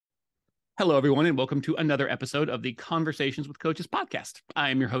Hello, everyone, and welcome to another episode of the Conversations with Coaches podcast.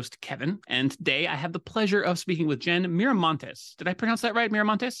 I am your host, Kevin, and today I have the pleasure of speaking with Jen Miramontes. Did I pronounce that right,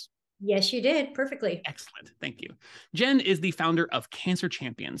 Miramontes? Yes, you did. Perfectly. Excellent. Thank you. Jen is the founder of Cancer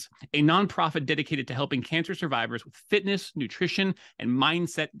Champions, a nonprofit dedicated to helping cancer survivors with fitness, nutrition, and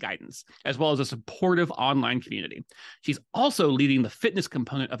mindset guidance, as well as a supportive online community. She's also leading the fitness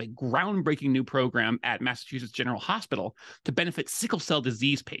component of a groundbreaking new program at Massachusetts General Hospital to benefit sickle cell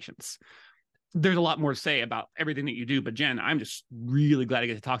disease patients. There's a lot more to say about everything that you do, but Jen, I'm just really glad I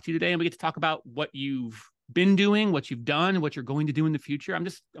get to talk to you today, and we get to talk about what you've been doing, what you've done, what you're going to do in the future.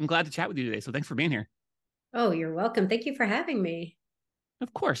 I'm glad to chat with you today. So thanks for being here. Oh, you're welcome. Thank you for having me.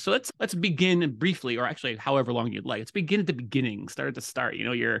 Of course. So let's begin briefly, or actually however long you'd like. Let's begin at the beginning, start at the start,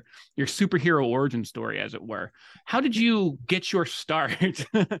 your superhero origin story, as it were. How did you get your start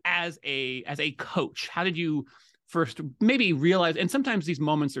as a coach? How did you first maybe realize, and sometimes these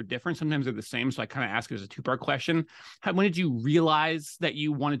moments are different, sometimes they're the same, so I kind of ask it as a two-part question. When did you realize that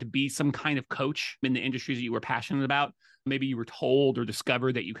you wanted to be some kind of coach in the industries that you were passionate about? Maybe you were told or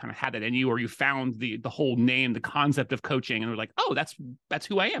discovered that you kind of had that in you, or you found the whole name, the concept of coaching, and were like, oh, that's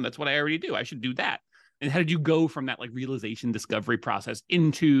who I am, that's what I already do, I should do that. And how did you go from that like realization discovery process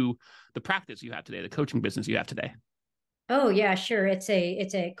into the practice you have today, the coaching business you have today? Oh yeah, sure. It's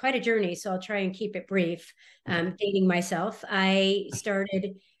a quite a journey, so I'll try and keep it brief. Dating myself, I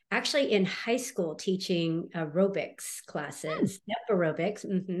started actually in high school teaching aerobics classes, step aerobics.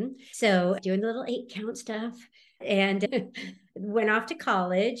 So doing the little 8 count stuff, and went off to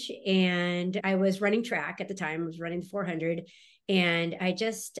college. And I was running track at the time. I was running the 400, and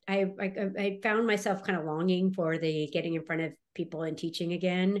I found myself kind of longing for the getting in front of people and teaching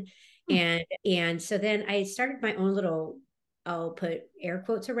again. And so then I started my own little, I'll put air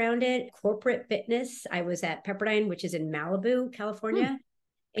quotes around it, corporate fitness. I was at Pepperdine, which is in Malibu, California.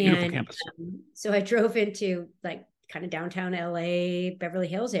 Beautiful And campus. So I drove into like kind of downtown LA, Beverly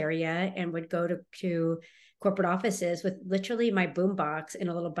Hills area, and would go to corporate offices with literally my boombox in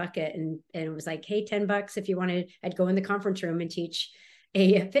a little bucket. And it was like, hey, $10 if you wanted, I'd go in the conference room and teach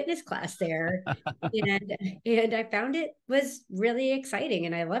a fitness class there. and I found it was really exciting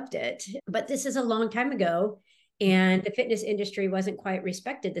and I loved it. But this is a long time ago, and the fitness industry wasn't quite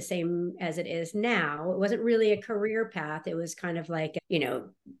respected the same as it is now. It wasn't really a career path. It was kind of like,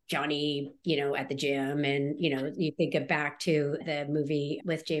 Johnny, at the gym. And, you think of back to the movie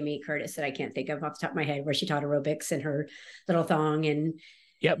with Jamie Curtis that I can't think of off the top of my head, where she taught aerobics in her little thong. And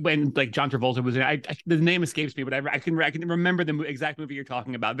yeah, when like John Travolta was in, the name escapes me, but I can remember the exact movie you're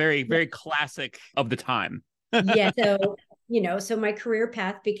talking about. Very, very classic of the time. Yeah. So my career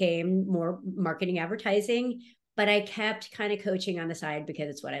path became more marketing, advertising, but I kept kind of coaching on the side because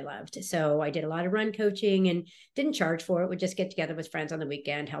it's what I loved. So I did a lot of run coaching and didn't charge for it. Would just get together with friends on the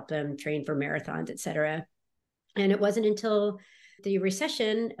weekend, help them train for marathons, etc. And it wasn't until the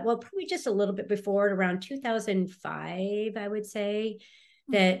recession, well, probably just a little bit before, around 2005, I would say,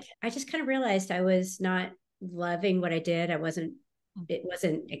 that I just kind of realized I was not loving what I did. It wasn't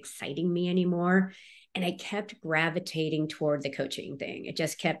exciting me anymore. And I kept gravitating toward the coaching thing. It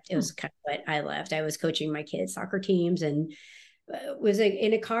was kind of what I loved. I was coaching my kids' soccer teams, and was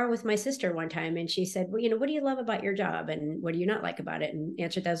in a car with my sister one time. And she said, well, what do you love about your job? And what do you not like about it? And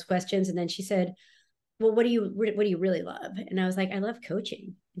answered those questions. And then she said, well, what do you really love? And I was like, I love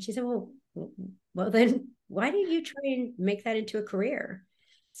coaching. And she said, well, then why didn't you try and make that into a career?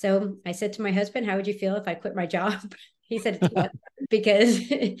 So I said to my husband, how would you feel if I quit my job? He said, it's because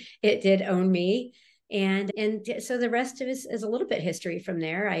it did own me. And so the rest of it is a little bit history from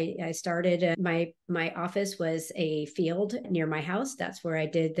there. I started, my office was a field near my house. That's where I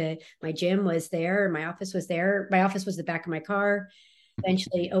did my gym was there. My office was there. My office was the back of my car.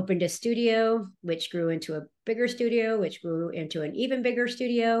 Eventually opened a studio, which grew into a bigger studio, which grew into an even bigger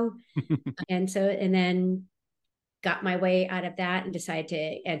studio. And then got my way out of that and decided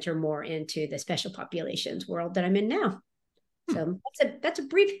to enter more into the special populations world that I'm in now. So that's a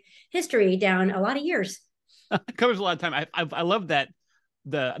brief history down a lot of years. It covers a lot of time. I love that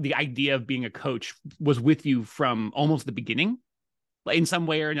the idea of being a coach was with you from almost the beginning, in some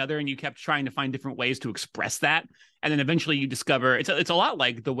way or another, and you kept trying to find different ways to express that. And then eventually you discover it's a lot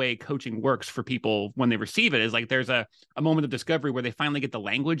like the way coaching works for people when they receive it, is like there's a moment of discovery where they finally get the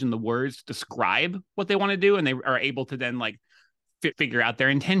language and the words to describe what they want to do, and they are able to then like figure out their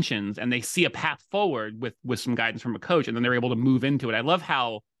intentions, and they see a path forward with some guidance from a coach, and then they're able to move into it. I love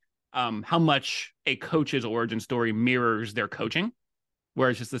how much a coach's origin story mirrors their coaching,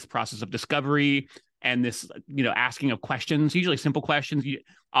 where it's just this process of discovery and this, asking of questions, usually simple questions.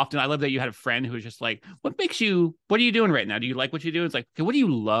 Often, I love that you had a friend who was just like, what are you doing right now? Do you like what you do? It's like, okay, what do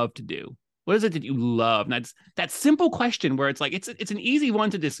you love to do? What is it that you love? And that's that simple question where it's like it's an easy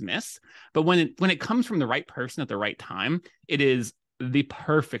one to dismiss, but when it comes from the right person at the right time, it is the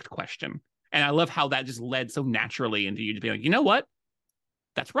perfect question. And I love how that just led so naturally into you to be like, you know what?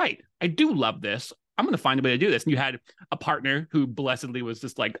 That's right. I do love this. I'm going to find a way to do this. And you had a partner who blessedly was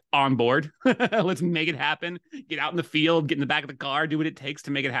just like on board. Let's make it happen. Get out in the field, get in the back of the car, do what it takes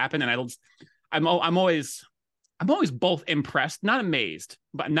to make it happen. And I'm always both impressed, not amazed,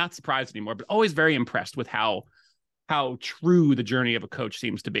 but not surprised anymore, but always very impressed with how true the journey of a coach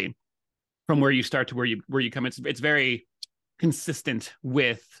seems to be from where you start to where you come. It's very consistent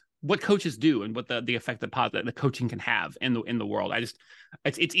with what coaches do and what the effect that the coaching can have in the world.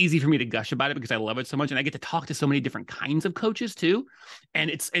 It's easy for me to gush about it because I love it so much, and I get to talk to so many different kinds of coaches too.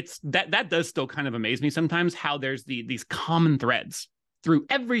 And it's that does still kind of amaze me sometimes how there's these common threads through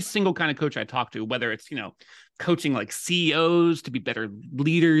every single kind of coach I talk to, whether it's, coaching like CEOs to be better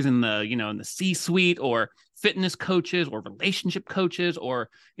leaders in the C-suite, or fitness coaches, or relationship coaches, or,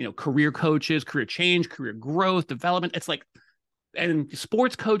 career coaches, career change, career growth, development. It's like, and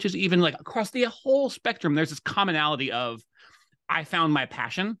sports coaches, even like across the whole spectrum, there's this commonality of, I found my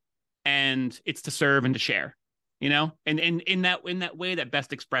passion and it's to serve and to share, and in that way that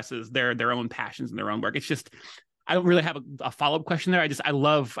best expresses their own passions and their own work. It's just, I don't really have a follow-up question there. I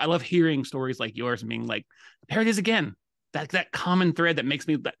love hearing stories like yours and being like, there it is again. That common thread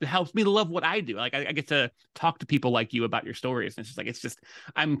that helps me love what I do. Like I get to talk to people like you about your stories. And it's just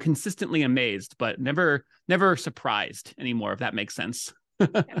I'm consistently amazed, but never surprised anymore, if that makes sense.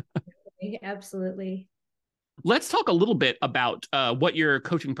 Absolutely. Let's talk a little bit about what your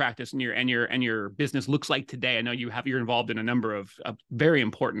coaching practice and your business looks like today. I know you're involved in a number of very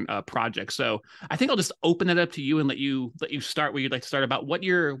important projects. So I think I'll just open it up to you and let you start where you'd like to start about what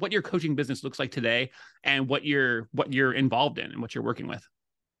your coaching business looks like today and what you're involved in and what you're working with.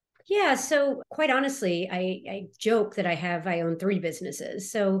 Yeah. So quite honestly, I joke that I own 3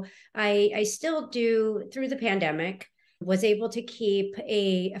 businesses. So I still do, through the pandemic, was able to keep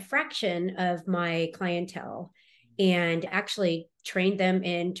a fraction of my clientele and actually trained them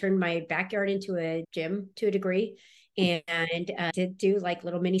and turned my backyard into a gym to a degree, and did do like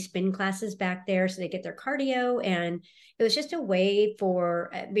little mini spin classes back there so they get their cardio. And it was just a way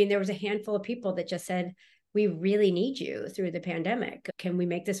there was a handful of people that just said, we really need you through the pandemic. Can we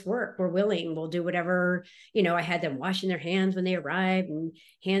make this work? We're willing. We'll do whatever. I had them washing their hands when they arrived, and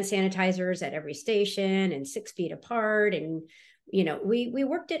hand sanitizers at every station, and 6 feet apart. And, we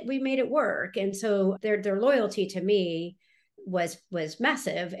worked it, we made it work. And so their loyalty to me was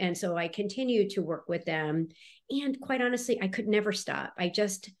massive. And so I continued to work with them. And quite honestly, I could never stop.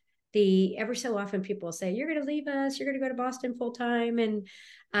 Every so often people say, you're going to leave us, you're going to go to Boston full time. And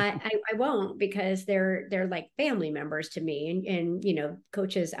I won't, because they're like family members to me. And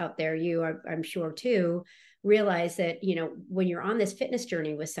coaches out there, I'm sure too, realize that, when you're on this fitness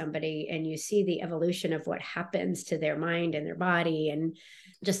journey with somebody and you see the evolution of what happens to their mind and their body, and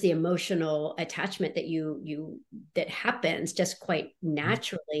just the emotional attachment that happens just quite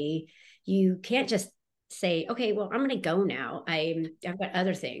naturally, you can't just say, okay, well, I'm going to go now. I've got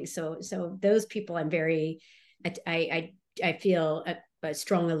other things. So those people, I feel a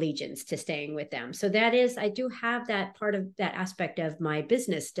strong allegiance to staying with them. So I do have that part of that aspect of my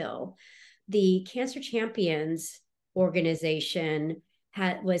business still. The Cancer Champions organization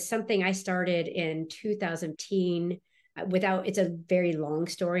was something I started in 2010. It's a very long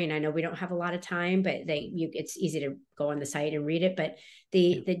story, and I know we don't have a lot of time, but it's easy to go on the site and read it. But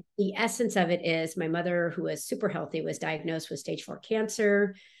the essence of it is, my mother, who was super healthy, was diagnosed with stage 4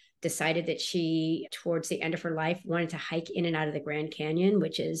 cancer, decided that she, towards the end of her life, wanted to hike in and out of the Grand Canyon,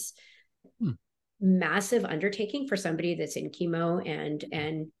 which is massive undertaking for somebody that's in chemo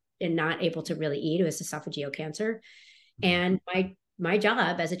and not able to really eat. It was esophageal cancer. And my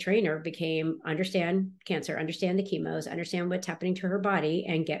job as a trainer became understand cancer, understand the chemos, understand what's happening to her body,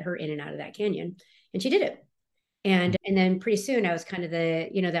 and get her in and out of that canyon. And she did it. And then pretty soon I was kind of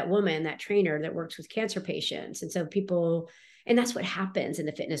that woman, that trainer that works with cancer patients. And so and that's what happens in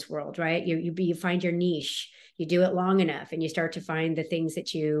the fitness world, right? You find your niche, you do it long enough, and you start to find the things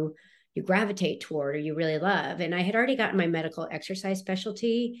that you gravitate toward or you really love. And I had already gotten my medical exercise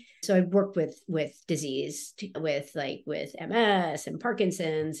specialty. So I worked with disease, with MS and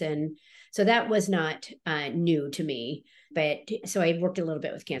Parkinson's. And so that was not new to me. But so I worked a little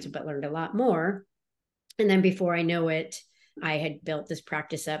bit with cancer, but learned a lot more. And then before I know it, I had built this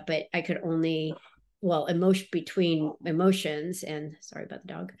practice up, but I could only, between emotions and, sorry about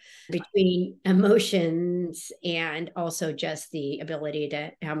the dog, between emotions and also just the ability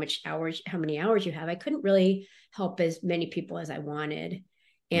to how many hours you have, I couldn't really help as many people as I wanted.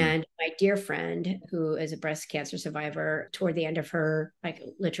 Mm. And my dear friend, who is a breast cancer survivor, toward the end of her, like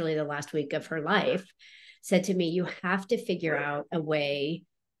literally the last week of her life, said to me, you have to figure out a way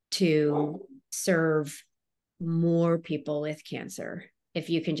to serve more people with cancer. If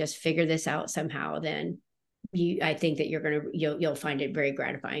you can just figure this out somehow, then I think that you'll find it very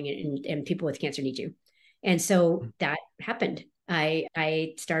gratifying, and people with cancer need you. And so that happened.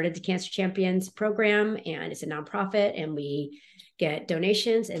 I started the Cancer Champions program, and it's a nonprofit, and we get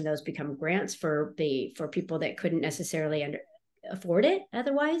donations, and those become grants for people that couldn't necessarily afford it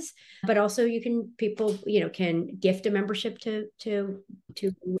otherwise. But also people can gift a membership to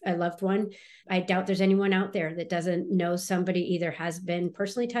a loved one. I doubt there's anyone out there that doesn't know somebody either has been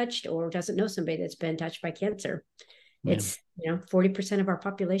personally touched or doesn't know somebody that's been touched by cancer. Yeah. It's 40% of our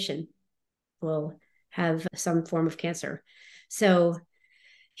population will have some form of cancer. So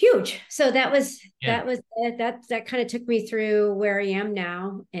huge. So that kind of took me through where I am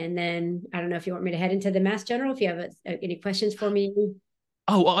now. And then I don't know if you want me to head into the Mass General, if you have any questions for me.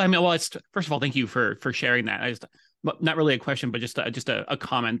 Oh, well, I mean, well, it's first of all, thank you for sharing that. I just, not really a question, but just a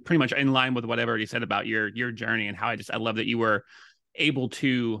comment, pretty much in line with what I've already said about your journey, and how I love that you were able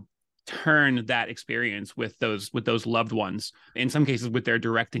to turn that experience with those loved ones, in some cases with their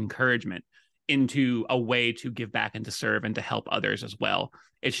direct encouragement, into a way to give back and to serve and to help others as well.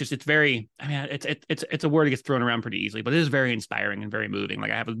 It's very, I mean, it's a word that gets thrown around pretty easily, but it is very inspiring and very moving.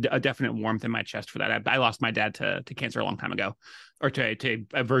 Like, I have a definite warmth in my chest for that. I lost my dad to cancer a long time ago, or to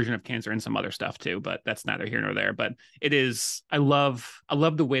a version of cancer and some other stuff too, but that's neither here nor there. But it is, I love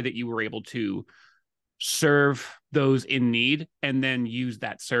the way that you were able to serve those in need, and then use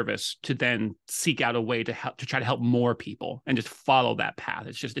that service to then seek out a way to help, to try to help more people, and just follow that path.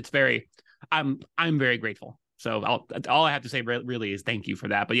 It's very, I'm very grateful. So all I have to say really is thank you for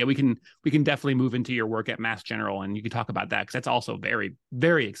that. But yeah, we can definitely move into your work at Mass General, and you can talk about that, because that's also very,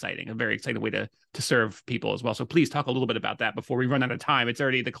 very exciting, a very exciting way to serve people as well. So please talk a little bit about that before we run out of time. It's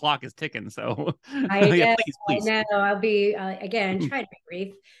already, the clock is ticking. So yeah, please. I know. I'll be again try to be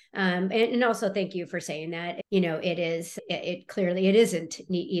brief. And also thank you for saying that. It clearly it isn't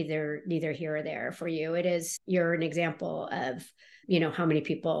neither here or there for you. You're an example of how many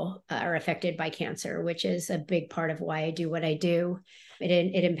people are affected by cancer, which is a big part of why I do what I do.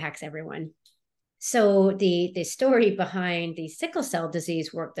 It impacts everyone. So the story behind the sickle cell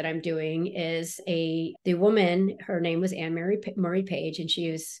disease work that I'm doing is the woman, her name was Anne Marie Page, and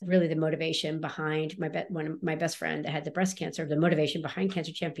she was really the motivation behind one of my best friend that had the breast cancer, the motivation behind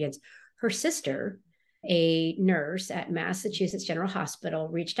Cancer Champions. Her sister, a nurse at Massachusetts General Hospital,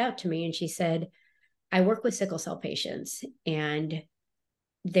 reached out to me, and she said, I work with sickle cell patients, and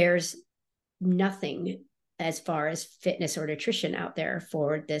there's nothing as far as fitness or nutrition out there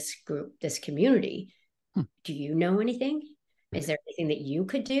for this group, this community. Do you know anything? Is there anything that you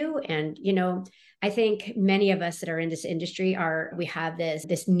could do? And, I think many of us that are in this industry we have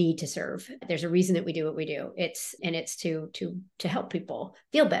this need to serve. There's a reason that we do what we do. It's to help people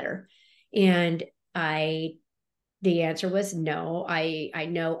feel better. And the answer was no. I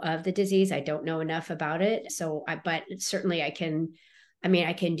know of the disease. I don't know enough about it. But certainly I can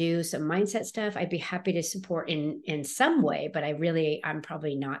do some mindset stuff. I'd be happy to support in some way, but I'm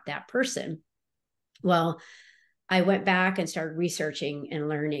probably not that person. Well, I went back and started researching and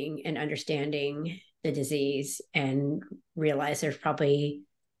learning and understanding the disease, and realized there's probably,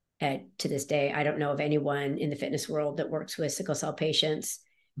 to this day, I don't know of anyone in the fitness world that works with sickle cell patients.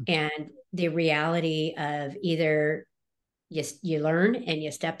 And the reality of either you learn and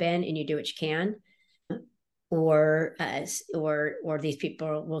you step in and you do what you can, or these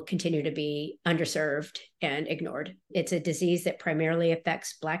people will continue to be underserved and ignored. It's a disease that primarily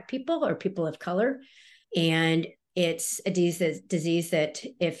affects Black people or people of color. And it's a disease that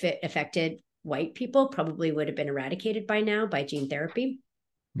if it affected white people, probably would have been eradicated by now by gene therapy.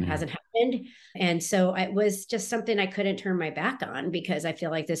 It hasn't happened. And so it was just something I couldn't turn my back on, because I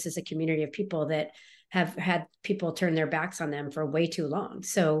feel like this is a community of people that have had people turn their backs on them for way too long.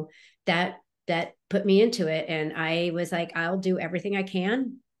 So that put me into it. And I was like, I'll do everything I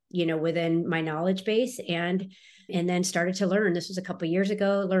can, within my knowledge base, and then started to learn. This was a couple of years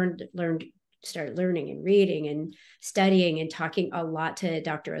ago, started learning and reading and studying and talking a lot to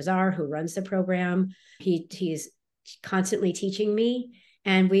Dr. Azar, who runs the program. He's constantly teaching me.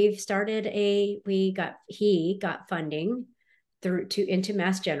 And we've started he got funding into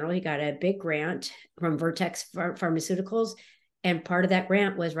Mass General. He got a big grant from Vertex Pharmaceuticals. And part of that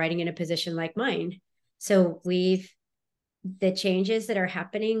grant was writing in a position like mine. So the changes that are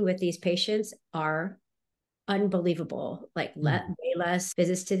happening with these patients are unbelievable. Like way less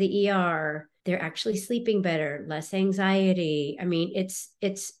visits to the ER, they're actually sleeping better, less anxiety. I mean,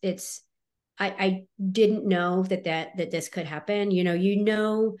 I didn't know that this could happen.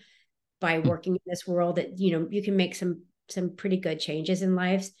 By working in this world that, you can make some pretty good changes in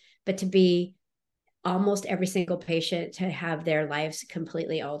lives, but to be almost every single patient to have their lives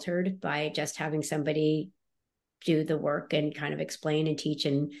completely altered by just having somebody do the work and kind of explain and teach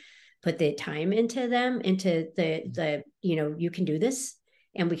and put the time into them, into the you can do this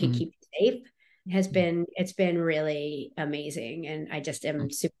and we can keep you safe, it's been really amazing. And I just am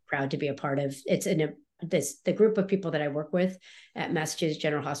super proud to be a part of the group of people that I work with at Massachusetts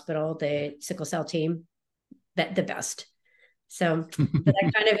General Hospital, the sickle cell team, the best. So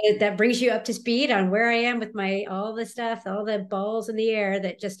that brings you up to speed on where I am with all the stuff, all the balls in the air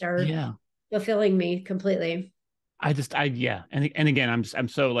that just are fulfilling me completely. Yeah. And again, I'm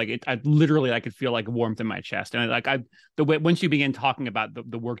so like it, I could feel like warmth in my chest. And the way, once you began talking about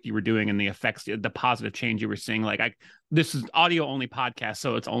the work you were doing and the effects, the positive change you were seeing, this is audio only podcast,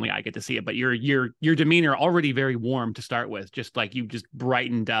 so it's only I get to see it, but your demeanor already very warm to start with, just like you just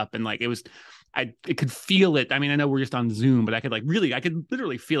brightened up and like, I could feel it. I mean, I know we're just on Zoom, but I could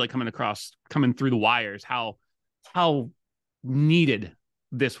literally feel it coming through the wires, how needed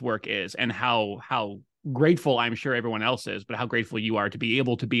this work is and how grateful I'm sure everyone else is, but how grateful you are to be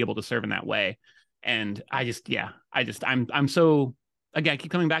able to serve in that way. And I'm so, again, I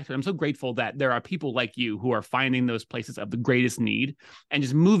keep coming back to it. I'm so grateful that there are people like you who are finding those places of the greatest need and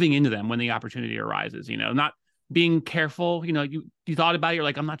just moving into them when the opportunity arises, not being careful. You thought about it, you're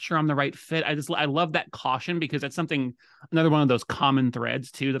like, I'm not sure I'm the right fit. I love that caution, because that's another one of those common threads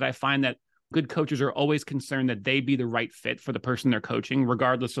too, that I find that good coaches are always concerned that they be the right fit for the person they're coaching,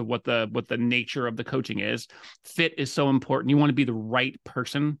 regardless of what the nature of the coaching is. Fit is so important. You want to be the right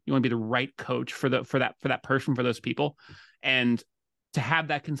person. You want to be the right coach for that person, for those people. And to have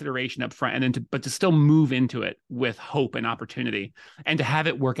that consideration up front, and then but to still move into it with hope and opportunity, and to have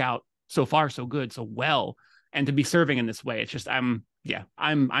it work out so far, so good, so well, and to be serving in this way. It's just, I'm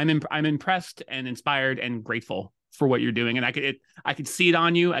impressed and inspired and grateful for what you're doing. And I could see it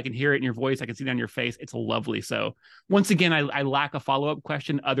on you. I can hear it in your voice. I can see it on your face. It's lovely. So once again, I lack a follow-up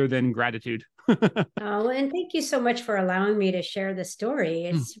question other than gratitude. Oh, and thank you so much for allowing me to share the story.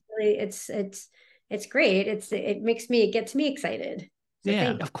 It's really, it's great. It gets me excited. So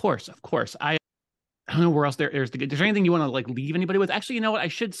yeah, of course. I don't know where else is there anything you want to leave anybody with? Actually, you know what? I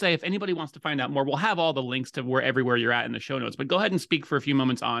should say, if anybody wants to find out more, we'll have all the links to everywhere you're at in the show notes, but go ahead and speak for a few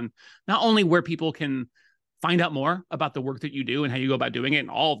moments on not only where people can find out more about the work that you do and how you go about doing it and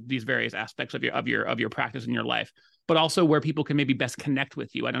all these various aspects of your practice in your life, but also where people can maybe best connect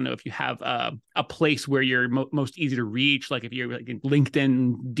with you. I don't know if you have a place where you're most easy to reach, like if you're in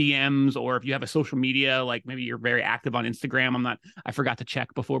LinkedIn DMs, or if you have a social media, like maybe you're very active on Instagram. I forgot to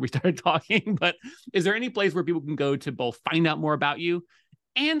check before we started talking, but is there any place where people can go to both find out more about you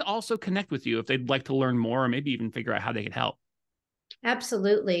and also connect with you if they'd like to learn more, or maybe even figure out how they could help?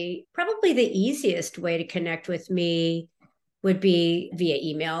 Absolutely. Probably the easiest way to connect with me would be via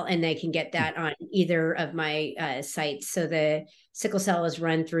email, and they can get that on either of my sites. So the sickle cell is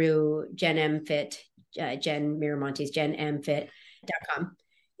run through JenMFit, Jen Miramontes, JenMFit.com.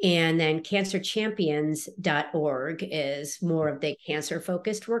 And then cancerchampions.org is more of the cancer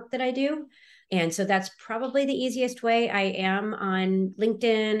focused work that I do. And so that's probably the easiest way. I am on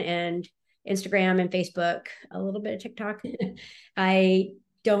LinkedIn and Instagram and Facebook, a little bit of TikTok. I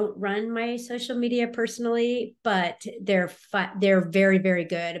don't run my social media personally, but they're very, very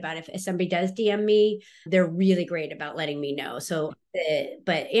good about if somebody does DM me, they're really great about letting me know. So,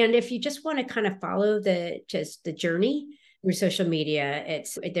 and if you just want to kind of follow the journey through social media,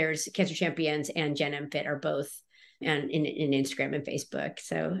 there's Cancer Champions and JenMFit are both and in Instagram and Facebook.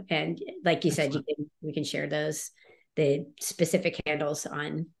 So, and like you said, we can share the specific handles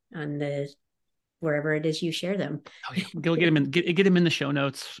on the wherever it is you share them. Oh, yeah. Go get them in the show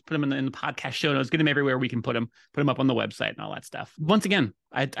notes, put them in the podcast show notes, get them everywhere we can put them up on the website and all that stuff. Once again,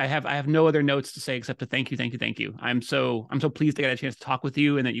 I have no other notes to say except to thank you. I'm so pleased to get a chance to talk with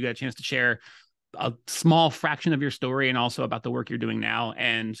you, and that you got a chance to share a small fraction of your story and also about the work you're doing now,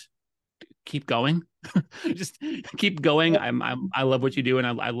 and keep going. Just keep going. I love what you do, and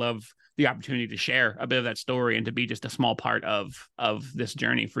I love the opportunity to share a bit of that story and to be just a small part of this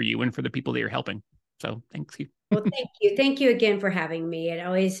journey for you and for the people that you're helping. So thanks you. Well, thank you again for having me. It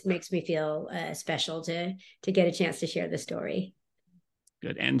always makes me feel special to get a chance to share the story.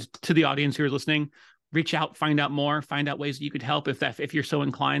 Good. And to the audience who are listening, reach out, find out more, find out ways that you could help if you're so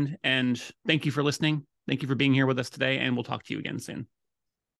inclined. And thank you for listening. Thank you for being here with us today, and we'll talk to you again soon.